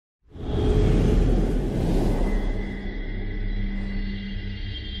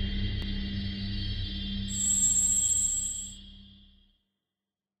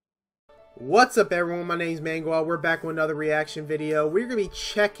What's up everyone, my name's Mango. We're back with another reaction video. We're going to be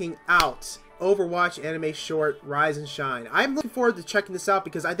checking out Overwatch Anime Short, Rise and Shine. I'm looking forward to checking this out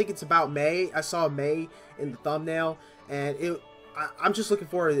because I think it's about Mei. I saw Mei in the thumbnail and I'm just looking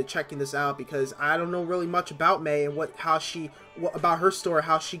forward to checking this out because I don't know really much about Mei and about her story,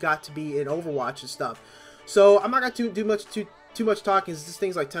 how she got to be in Overwatch and stuff. So I'm not going to do too much talking because this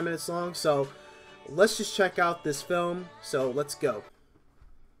thing's like 10 minutes long. So let's just check out this film. So let's go.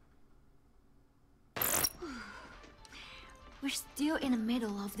 We're still in the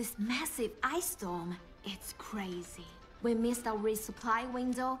middle of this massive ice storm. It's crazy. We missed our resupply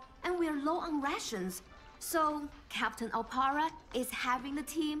window and we're low on rations. So Captain Opara is having the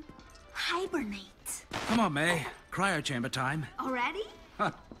team hibernate. Come on, May. Cryo chamber time. Already?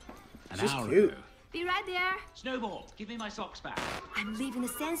 An She's hour cute. ago. Be right there. Snowball, give me my socks back. I'm leaving the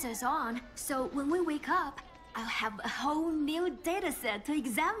sensors on, so when we wake up, I'll have a whole new data set to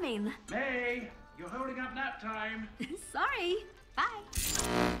examine. May, you're holding up nap time. Sorry. Bye.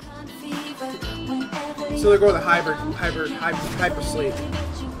 So they're going to hyper sleep.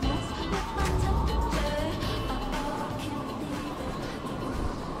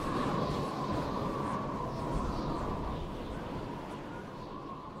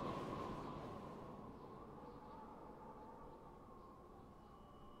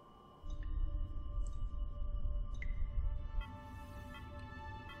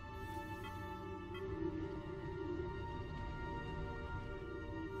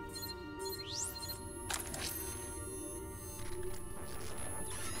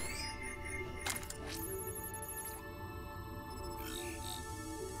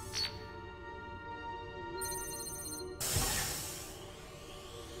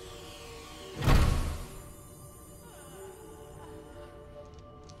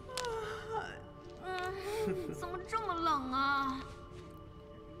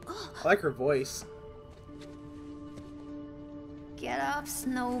 I like her voice. Get up,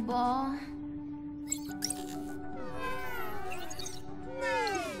 Snowball.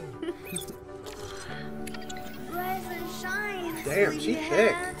 Rise and shine. Damn, she's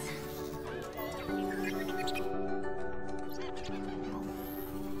thick.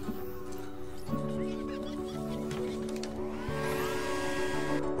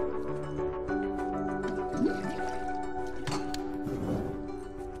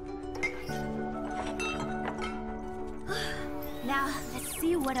 Now, let's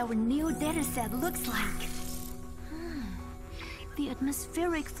see what our new dataset looks like. The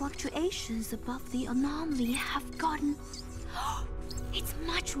atmospheric fluctuations above the anomaly have gotten... It's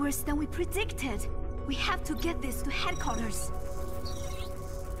much worse than we predicted. We have to get this to headquarters.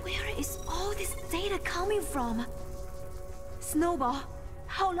 Where is all this data coming from? Snowball,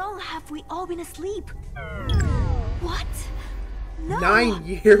 how long have we all been asleep? What? No! 9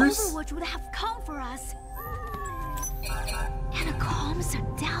 years? Overwatch would have come for us. And the comms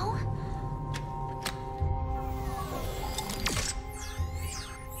are down?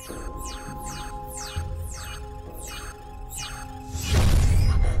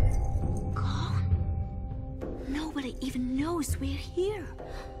 Gone? Nobody even knows we're here.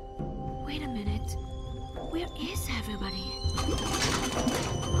 Wait a minute. Where is everybody?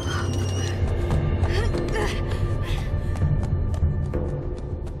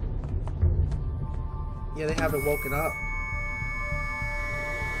 Yeah, they haven't woken up.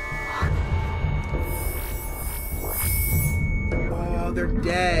 Oh, they're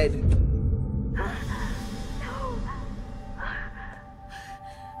dead.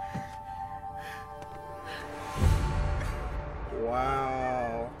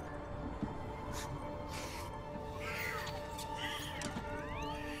 Wow.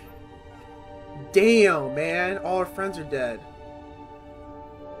 Damn, man. All our friends are dead.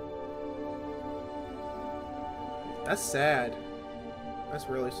 That's sad. That's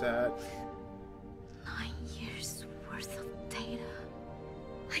really sad. 9 years worth of data.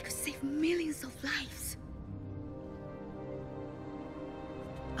 I could save millions of lives.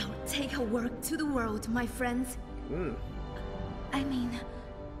 I'll take our work to the world, my friends. I mean,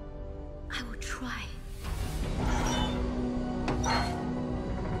 I will try.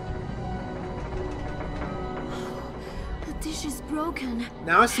 The dish is broken.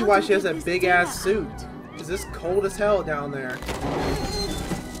 Now I see How why do she we has get that this big data ass suit. out? Cause it's cold as hell down there.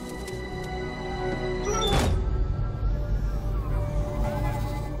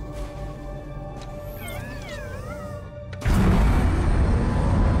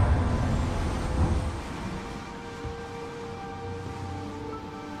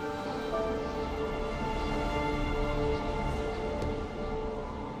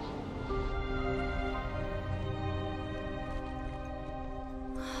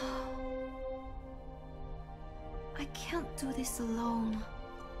 do this alone.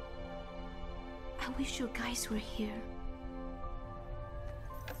 I wish you guys were here.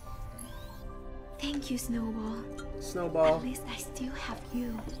 Thank you, Snowball. Snowball. At least I still have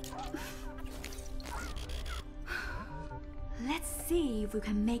you. Let's see if we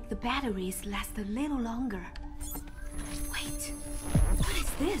can make the batteries last a little longer. Wait, what is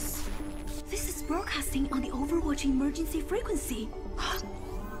this? This is broadcasting on the Overwatch emergency frequency.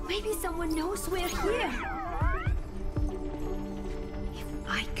 Maybe someone knows we're here. If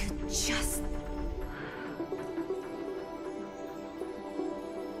I could just...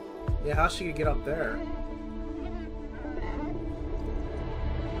 Yeah, how she could get up there?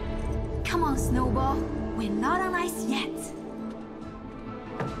 Come on, Snowball. We're not on ice yet.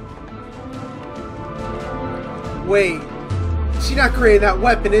 Wait, she's not creating that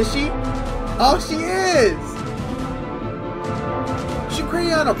weapon, is she? Oh, she is! She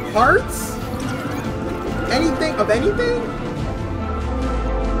created out of parts? Anything of anything?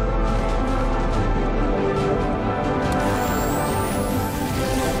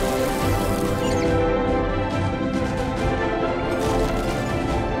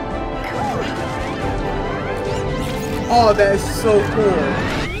 Oh, that is so cool.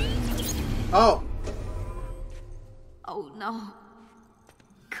 Oh. Oh no.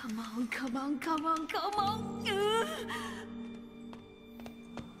 Come on, come on, come on, come on.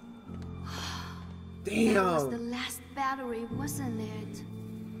 Damn. That was the last battery, wasn't it?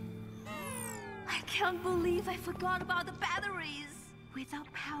 I can't believe I forgot about the batteries.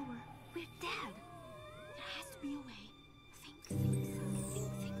 Without power, we're dead. There has to be a way. Think.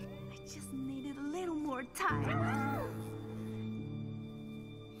 I just needed a little more time.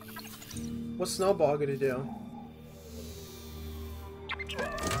 What's Snowball gonna do?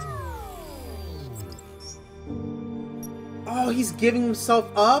 Oh, he's giving himself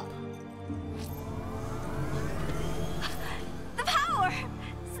up? The power!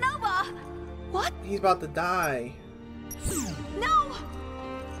 Snowball! What? He's about to die. No!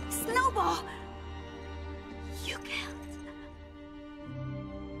 Snowball! You can't.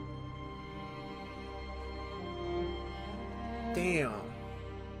 Damn.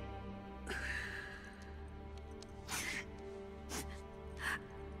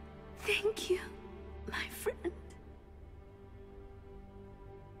 Thank you, my friend.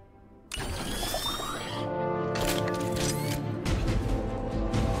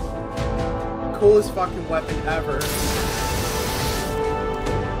 Coolest fucking weapon ever.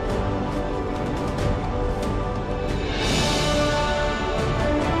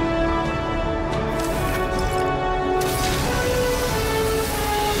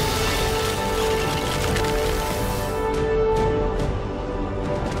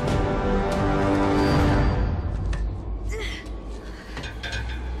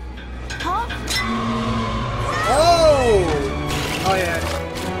 Oh yeah.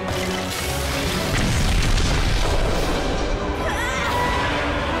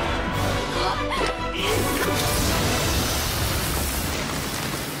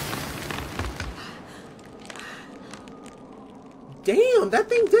 Damn, that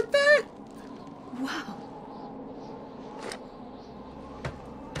thing did that? Wow.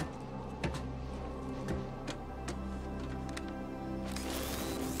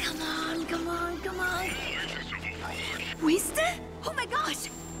 Come on, come on, come on. Winston? Oh my gosh!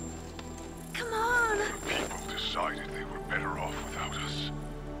 Come on! People decided they were better off without us.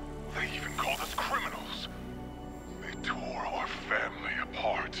 They even called us criminals. They tore our family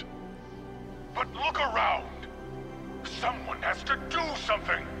apart. But look around! Someone has to do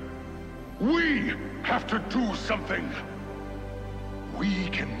something! We have to do something! We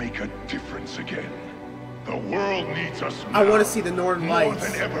can make a difference again. The world needs us now. I want to see the Northern more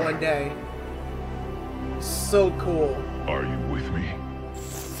Lights than ever. one day. So cool. Are you with me?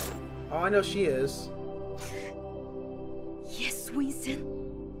 Oh, I know she is. Yes, Winston.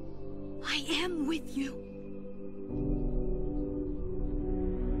 I am with you.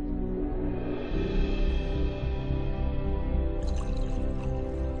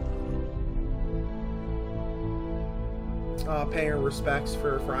 Paying her respects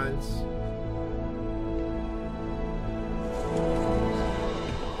for her friends.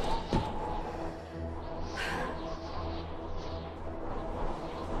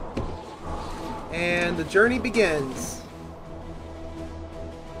 And the journey begins.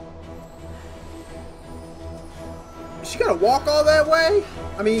 She gotta walk all that way?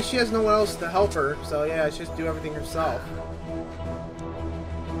 I mean, she has no one else to help her, so yeah, she has to do everything herself.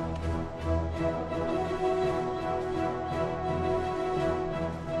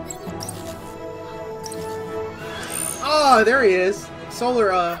 Oh, there he is.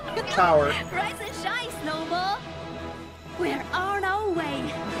 Solar, tower. Rise and shine, Snowball.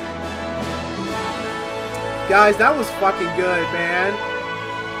 Guys, that was fucking good, man.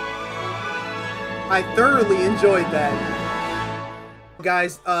 I thoroughly enjoyed that.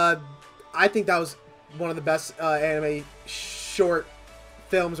 Guys, I think that was one of the best anime short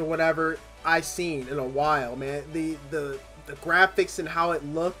films or whatever I've seen in a while, man. The graphics and how it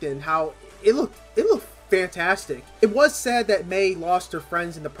looked and how it looked fantastic. It was sad that May lost her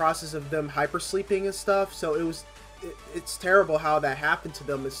friends in the process of them hypersleeping and stuff, so it's terrible how that happened to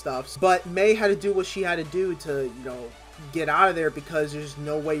them and stuff. But May had to do what she had to do to, you know, get out of there, because there's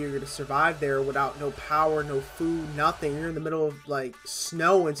no way you're gonna survive there without no power, no food, nothing. You're in the middle of like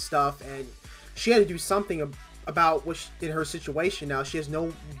snow and stuff, and she had to do something about in her situation. Now she has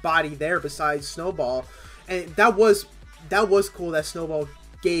nobody there besides Snowball, and that was cool that Snowball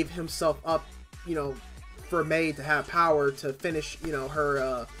gave himself up, you know, for May to have power to finish, you know,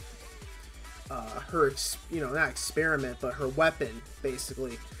 her not experiment, but her weapon,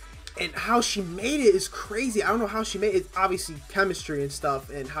 basically. And how she made it is crazy. I don't know how she made it. It's obviously chemistry and stuff,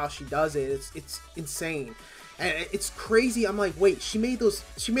 and how she does it. It's insane. And it's crazy. I'm like, wait, she made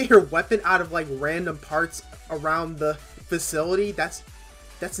her weapon out of like random parts around the facility. That's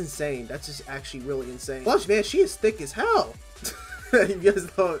insane. That's just actually really insane. Plus, man, she is thick as hell. You guys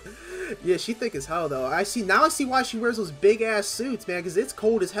don't. Yeah, she thick as hell though. I see why she wears those big ass suits, man, because it's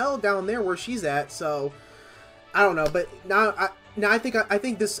cold as hell down there where she's at. So I don't know, but I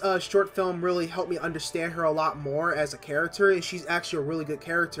think this short film really helped me understand her a lot more as a character, and she's actually a really good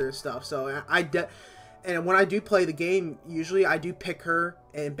character and stuff. So and when I do play the game, usually I do pick her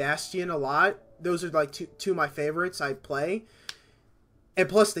and Bastion a lot. Those are like two of my favorites I play. And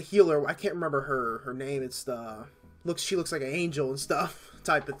plus the healer, I can't remember her name. It's she looks like an angel and stuff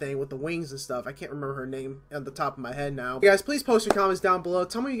type of thing with the wings and stuff. I can't remember her name on the top of my head now. Hey guys, please post your comments down below.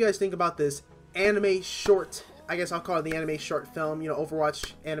 Tell me what you guys think about this anime short. I guess I'll call it the anime short film. You know,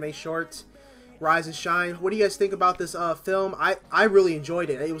 Overwatch anime short, Rise and Shine. What do you guys think about this film? I really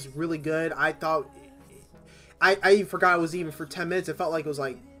enjoyed it. It was really good. I thought I even forgot it was even for 10 minutes. It felt like it was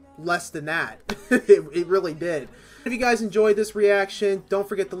like less than that. It really did. If you guys enjoyed this reaction, don't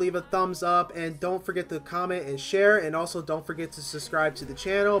forget to leave a thumbs up, and don't forget to comment and share, and also don't forget to subscribe to the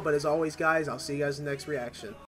channel. But as always, guys, I'll see you guys in the next reaction.